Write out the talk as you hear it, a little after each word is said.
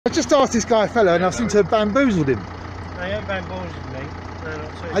I just asked this guy a fella and I seem to have bamboozled him. No, you haven't bamboozled me. No,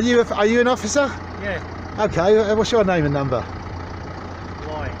 not too. Are you an officer? Yeah. Okay, what's your name and number?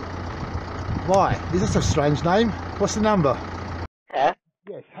 Why? Why? Is that a strange name? What's the number? Yeah.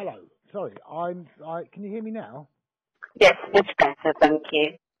 Yes, hello. Sorry, can you hear me now? Yes, much better, thank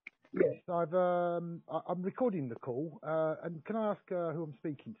you. Yes, I'm recording the call, and can I ask who I'm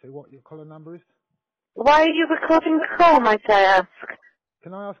speaking to, what your caller number is? Why are you recording the call, might I ask?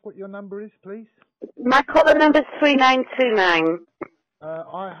 Can I ask what your number is, please? My caller number is 3929.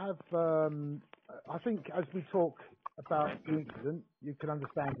 I think as we talk about the incident, you can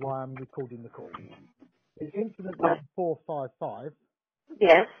understand why I'm recording the call. It's incident number 455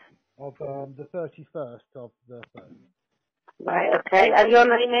 Yes. of the 31st of the 3rd. Right, okay. And your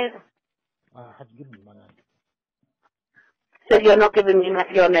name is? I haven't given you my name. So you're not giving me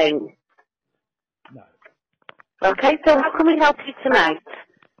your name? No. Okay, so how can we help you tonight?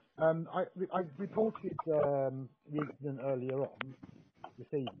 I reported the incident earlier on this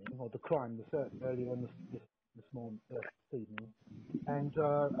evening, or the crime earlier on this morning, this evening, and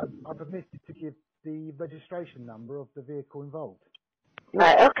I've omitted to give the registration number of the vehicle involved.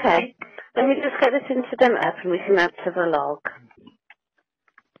 Right, okay. Let me just get this incident up and we can add to the log.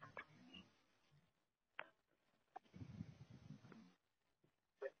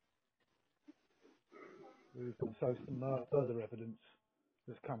 There's also some further evidence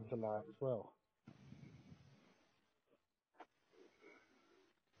that's come to light as well.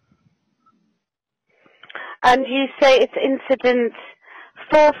 And you say it's incident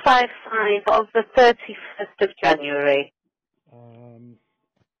 455 of the 31st of January?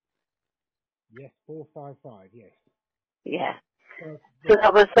 Yes, 455, yes. Yeah. So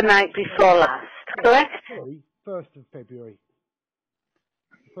that was the night before last, correct? Sorry, 1st of February.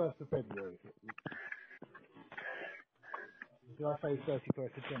 1st of February. Did I say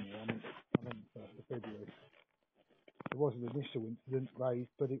 31st of January? I meant 1st of February. There was an initial incident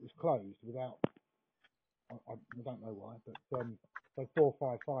raised, but it was closed without, I don't know why, but so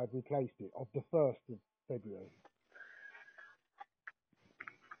 455 replaced it, of the 1st of February.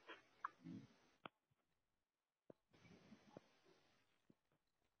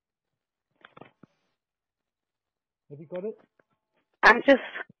 Have you got it? I'm just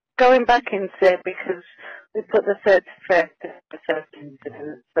going back into it because we put the 31st as the first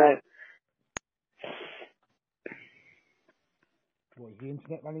incident, so. What, is the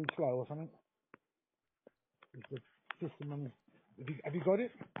internet running slow or something? Is the system running? Have you got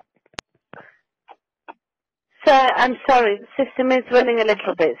it? So, I'm sorry, the system is running a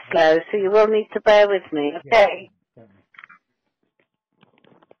little bit slow, so you will need to bear with me, okay? Yeah,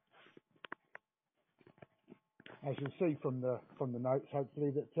 as you'll see from the notes, hopefully,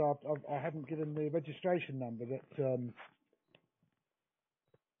 that I haven't given the registration number that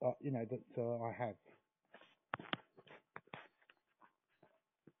I have.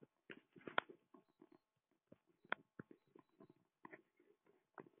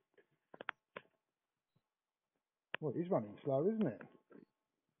 Well, it is running slow, isn't it?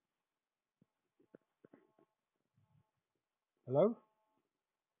 Hello?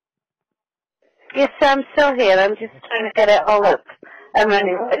 Yes, I'm still here, I'm just trying to get it all up and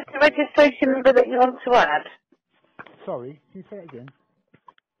running. What's the registration number that you want to add? Sorry, can you say it again?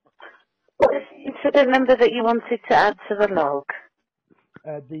 What is the incident number that you wanted to add to the log?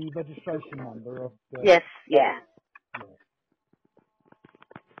 The registration number of the... Yes, yeah.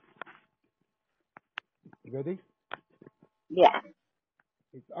 You ready? Yeah.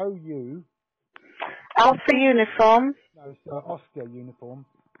 It's OU... Alpha uniform. No, it's Oscar uniform.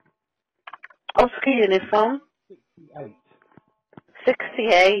 Oscar uniform. 68.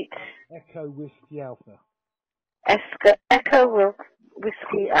 68. Echo Whiskey Alpha. Echo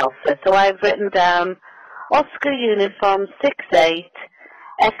Whiskey Alpha. So I've written down Oscar uniform 68.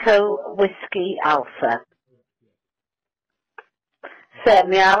 Echo Whiskey Alpha.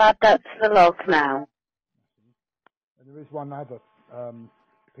 Certainly, I'll add that to the log now. And there is one other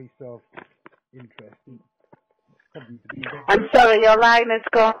piece of interest. Probably to be I'm sorry, your line has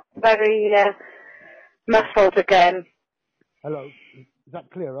gone very muffled again. Hello, is that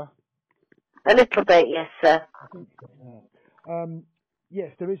clearer? A little bit, yes, sir. I think so.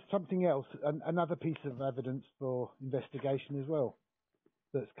 Yes, there is something else, another piece of evidence for investigation as well,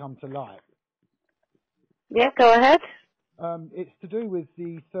 that's come to light. Yeah, go ahead. It's to do with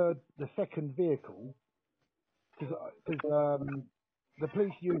the second vehicle, because the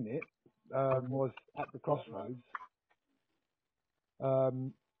police unit was at the crossroads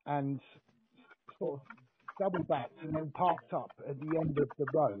and sort of double backed and then parked up at the end of the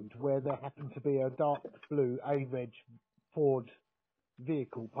road where there happened to be a dark blue A-Reg Ford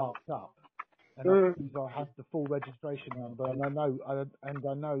vehicle parked up, and I have the full registration number, and I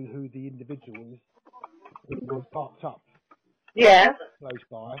know who the individual is who was parked up close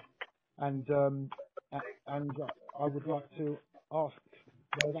by, and I would like to ask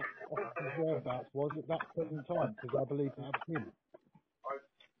where that officer's whereabouts was at that present time, because I believe that was him.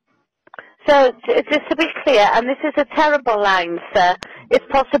 So, just to be clear, and this is a terrible line, sir, it's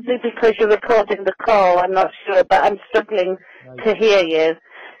possibly because you're recording the call, I'm not sure, but I'm struggling to hear you.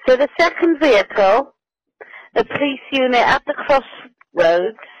 So the second vehicle, the police unit at the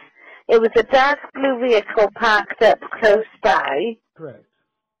crossroads, it was a dark blue vehicle parked up close by. Correct.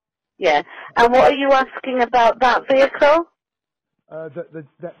 Yeah. And what are you asking about that vehicle?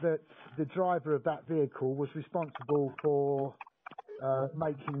 The driver of that vehicle was responsible for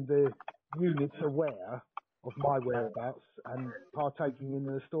making the units aware of my whereabouts and partaking in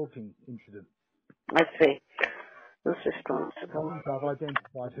the stalking incident. I see. Who's responsible? I think I've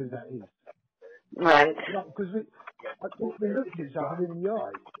identified who that is. Right. Because we looked at each other in the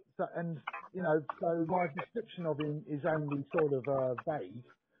eyes, so my description of him is only sort of vague.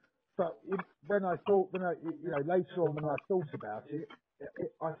 But later on when I thought about it,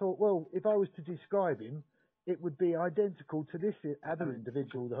 I thought, well, if I was to describe him, it would be identical to this other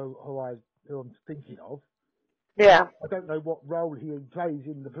individual who I'm thinking of. Yeah. I don't know what role he plays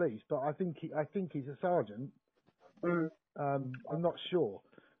in the police, but I think he's a sergeant. I'm not sure.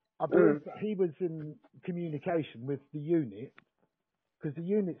 I believe that he was in communication with the unit, because the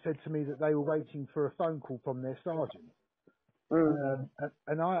unit said to me that they were waiting for a phone call from their sergeant.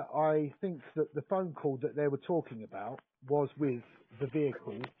 And I think that the phone call that they were talking about was with the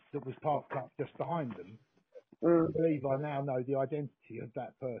vehicle that was parked up just behind them. I believe I now know the identity of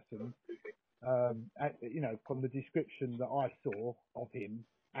that person, from the description that I saw of him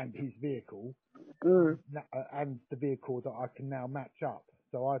and his vehicle, and the vehicle that I can now match up.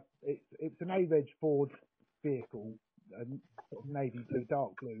 So it's an A-Reg Ford vehicle, navy blue,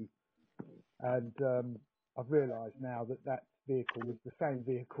 dark blue, and I've realised now that vehicle was the same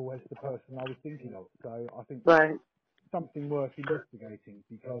vehicle as the person I was thinking of. So I think something worth investigating,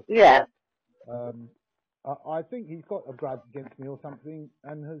 because I think he's got a grudge against me or something,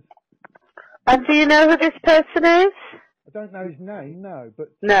 and has. And do you know who this person is? I don't know his name, no,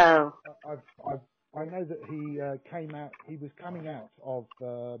 but I know that he was coming out of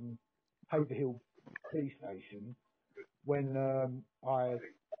Haverhill Police Station when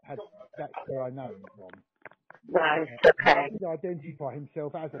that's where I know him from. Right, okay. He did identify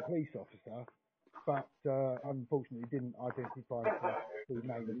himself as a police officer, but unfortunately didn't identify himself through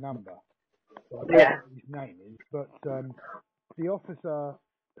name and number. So I don't know what his name is, but the officer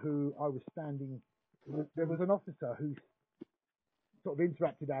who I was standing, there was an officer who sort of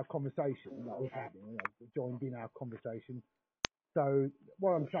interrupted our conversation that I was having, joined in our conversation. So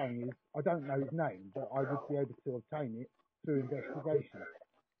what I'm saying is, I don't know his name, but I would be able to obtain it through investigation.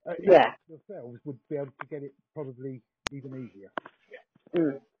 Yourselves would be able to get it probably even easier.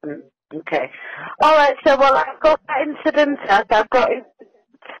 Okay. All right. So, I've got that incident up. I've got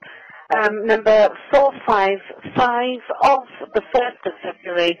number 455 of the 1st of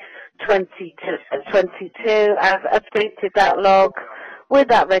February 2022. I've updated that log with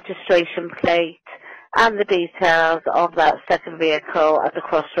that registration plate and the details of that second vehicle at the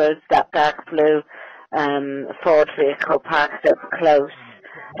crossroads, that dark blue Ford vehicle parked up close,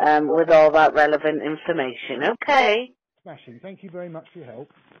 with all that relevant information. Okay. Smashing. Thank you very much for your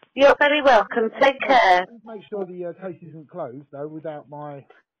help. You're very welcome. Take care. Make sure the case isn't closed, though, without my,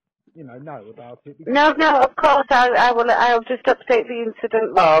 know about it. No, of course. I'll just update the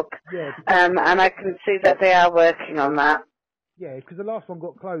incident log, and I can see that they are working on that. Yeah, because the last one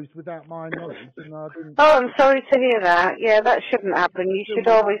got closed without my knowledge, and I didn't. Oh, I'm sorry to hear that. Yeah, that shouldn't happen. You should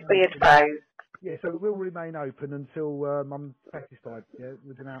always be advised. Yeah, so it will remain open until I'm satisfied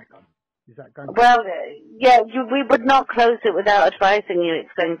with an outcome. Is that going to... Well, we would not close it without advising you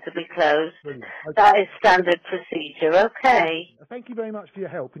it's going to be closed. Brilliant. Okay. That is standard procedure. Okay. Thank you very much for your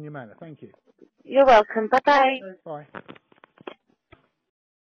help and your manner. Thank you. You're welcome. Bye-bye. Bye.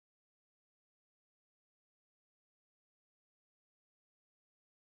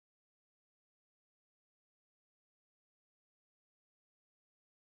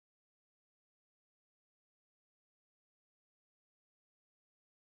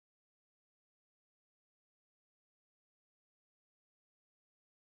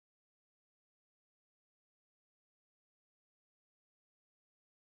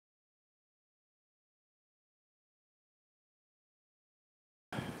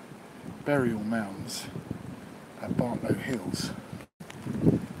 Burial mounds at Bartlow Hills.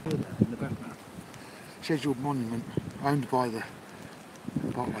 In the background. Scheduled monument owned by the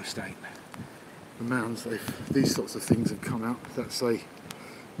Barlow stain. The mounds, these sorts of things have come out. That's a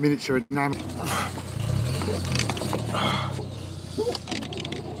miniature enamel.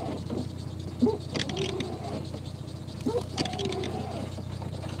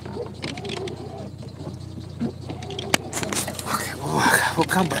 Okay, we'll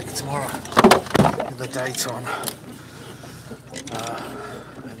come back tomorrow in the daytime.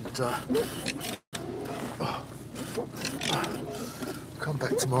 Come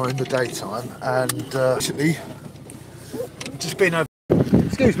back tomorrow in the daytime, and actually just been over.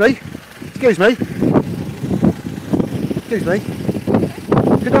 Excuse me.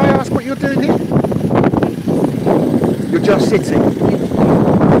 Could I ask what you're doing here? You're just sitting.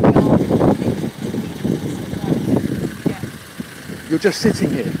 You're just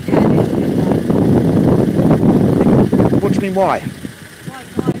sitting here. What do you mean, why? Why?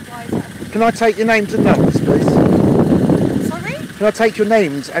 Can I take your names and numbers, please? Sorry? Can I take your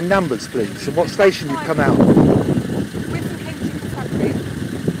names and numbers, please? And what station you come out? We're from Cambridge Constabulary.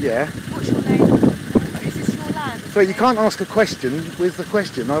 Yeah. What's your name? Is this your land? So you can't ask a question with the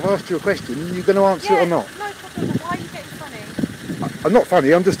question. I've asked you a question. You're going to answer it or not? No problem. But why are you getting funny? I'm not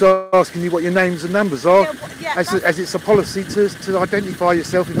funny. I'm just asking you what your names and numbers are. Yeah, as it's a policy to identify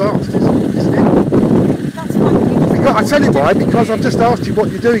yourself if asked, isn't it? That's fine. I tell you why, because I've just asked you what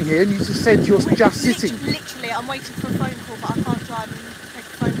you're doing here and you just said you're just sitting. Literally, I'm waiting for a phone call, but I can't drive and take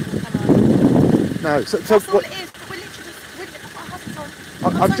a phone call, can I? No, so That's all what? it is. We're literally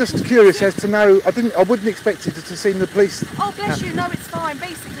I'm just curious as to know. I wouldn't expect you to see the police. Oh, bless you. No, it's fine.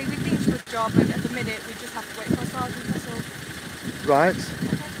 Basically, we've been to a job, and at the minute, we just have to wait for our sergeant. That's all. Right.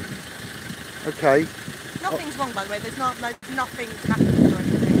 Okay. Nothing's wrong, by the way. There's nothing's happened or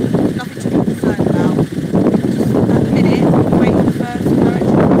anything. Nothing to be concerned about. At the minute, we're waiting for first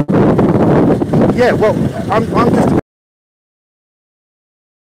direction. Yeah. Well, I'm just a